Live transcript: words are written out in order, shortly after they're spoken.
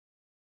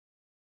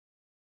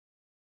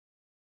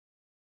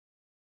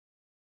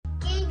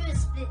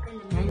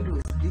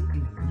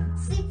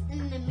sit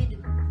in the middle.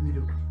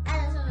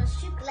 And on a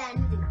strip like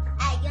needle.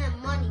 I get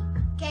money.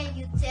 Can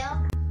you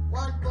tell?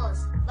 World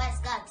boss, vice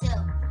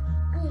cartel.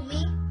 Who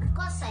me? Of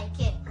course I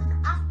care.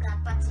 After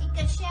party, you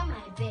can share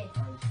my bed.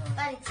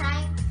 By the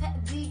time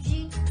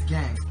BG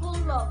gang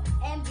pull up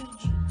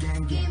MBG.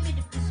 Gang. Give me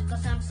the piece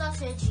cause I'm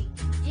sausage.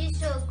 This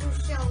so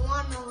crucial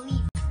one on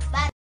leave.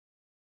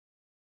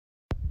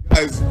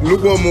 Guys,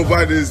 look what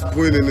Mobile is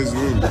putting in his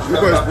room.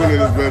 Look what he's putting in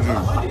his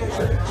bedroom.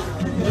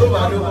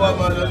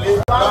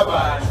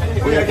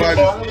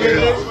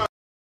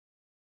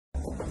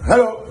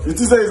 Hello, you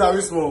two say how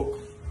we smoke.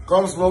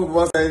 Come smoke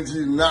box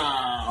NG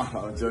now.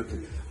 I'm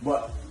joking.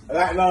 But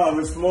right now I'm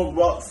in smoke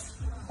box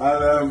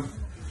and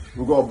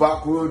we got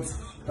backwoods,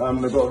 they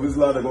got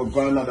Vizsla, they got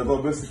grinder, they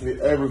got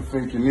basically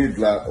everything you need,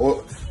 like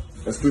all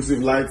exclusive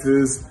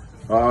lighters,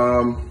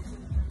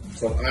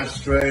 some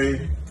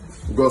ashtray.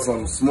 We got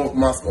some smoke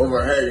mask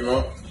over here, you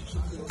know.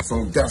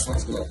 Some gas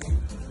mask, you know.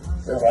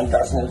 There's one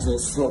gas mask, so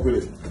smoke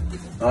with it.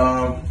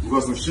 We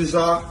got some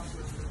shisha.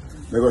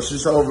 They got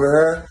shisha over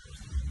here.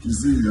 You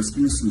see,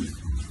 exclusive.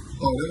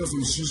 Oh, they got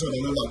some shisha,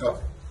 they got like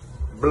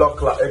a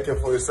block like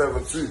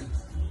AK-47 too.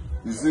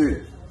 You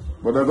see?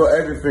 But they got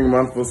everything,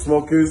 man, for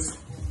smokers.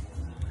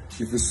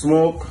 If you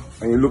smoke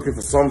and you're looking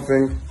for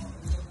something,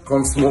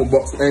 come Smoke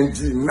Box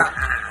NG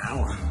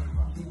now.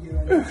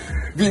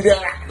 Be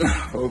there.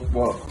 Oh,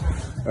 fuck.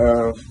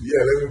 Yeah,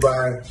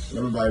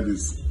 let me buy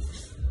this.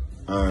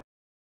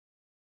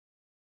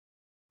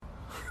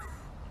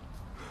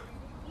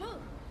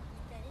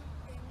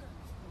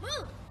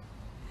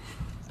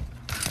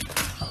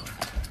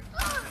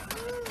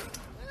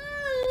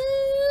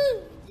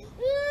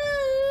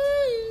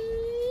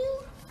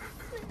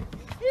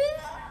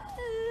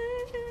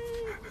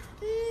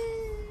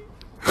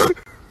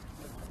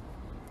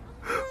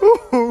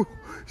 Oh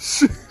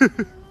shit!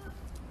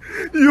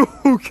 You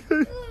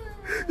okay?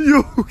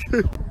 You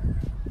okay?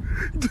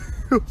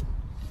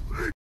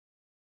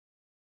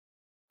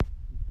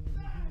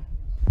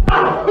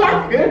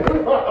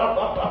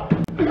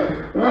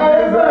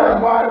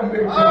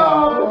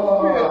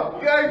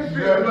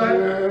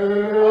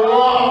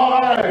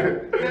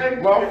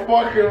 My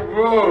fucking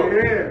bro.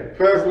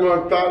 First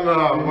Montana,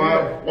 my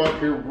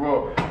fucking bro.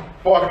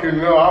 Fucking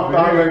hell, after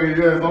how many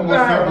years? Almost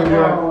 7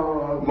 years.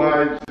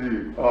 My G.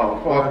 Oh,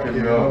 fucking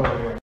hell.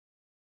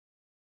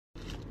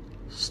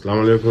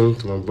 Assalamu alaikum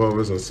to my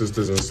brothers and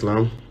sisters in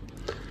Islam.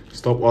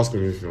 Stop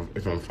asking me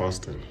if I'm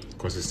fasting.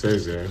 Because it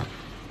says, yeah,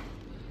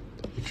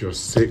 if you're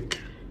sick,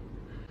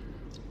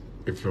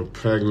 if you're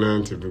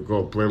pregnant, if you've got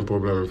a brain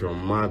problem, if you're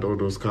mad, all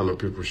those kind of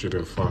people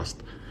shouldn't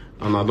fast.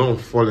 And I don't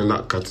fall in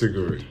that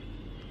category.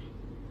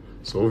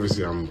 So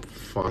obviously I'm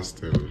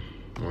fasting,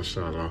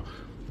 mashallah.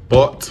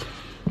 But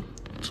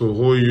to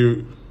all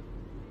you,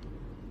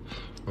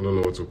 I don't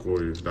know what to call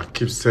you, that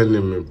keep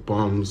sending me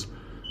bombs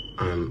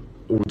and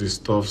all this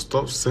stuff,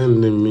 stop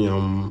sending me.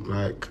 I'm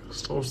like,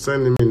 stop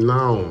sending me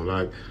now.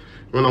 Like,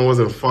 when I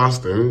wasn't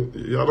fasting,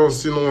 I don't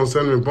see no one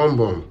sending me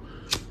bomb.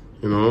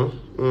 You know,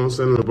 no one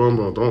sending me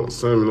bomb. Don't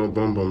send me no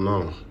bomb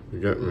now. You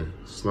get me?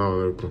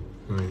 Assalamu alaikum.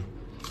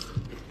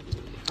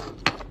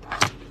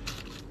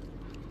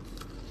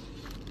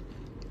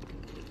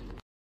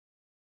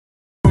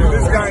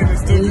 This guy in the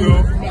studio,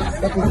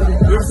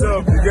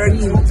 yourself, you get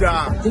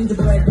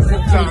ginger,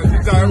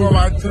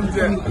 everyone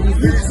ginger.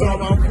 This is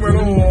our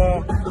friend.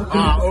 I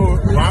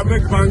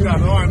make manga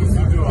now in the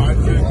studio.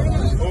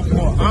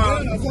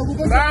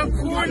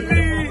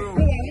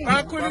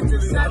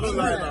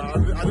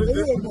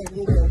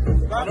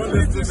 I don't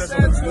listen to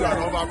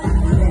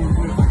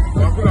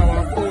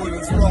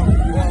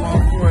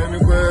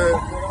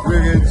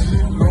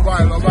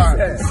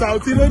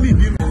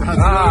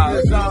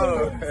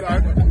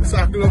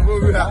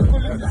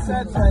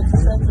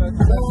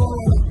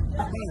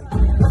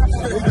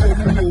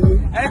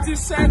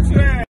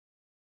I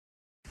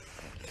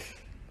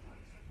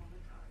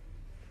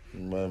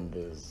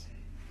members.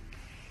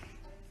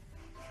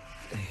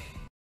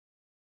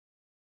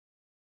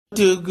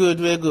 Too good,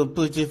 we go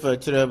put you for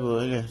trouble.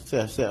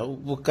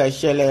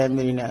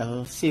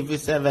 Civil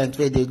servant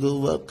where they go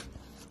work.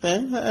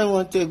 I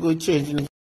want to go change.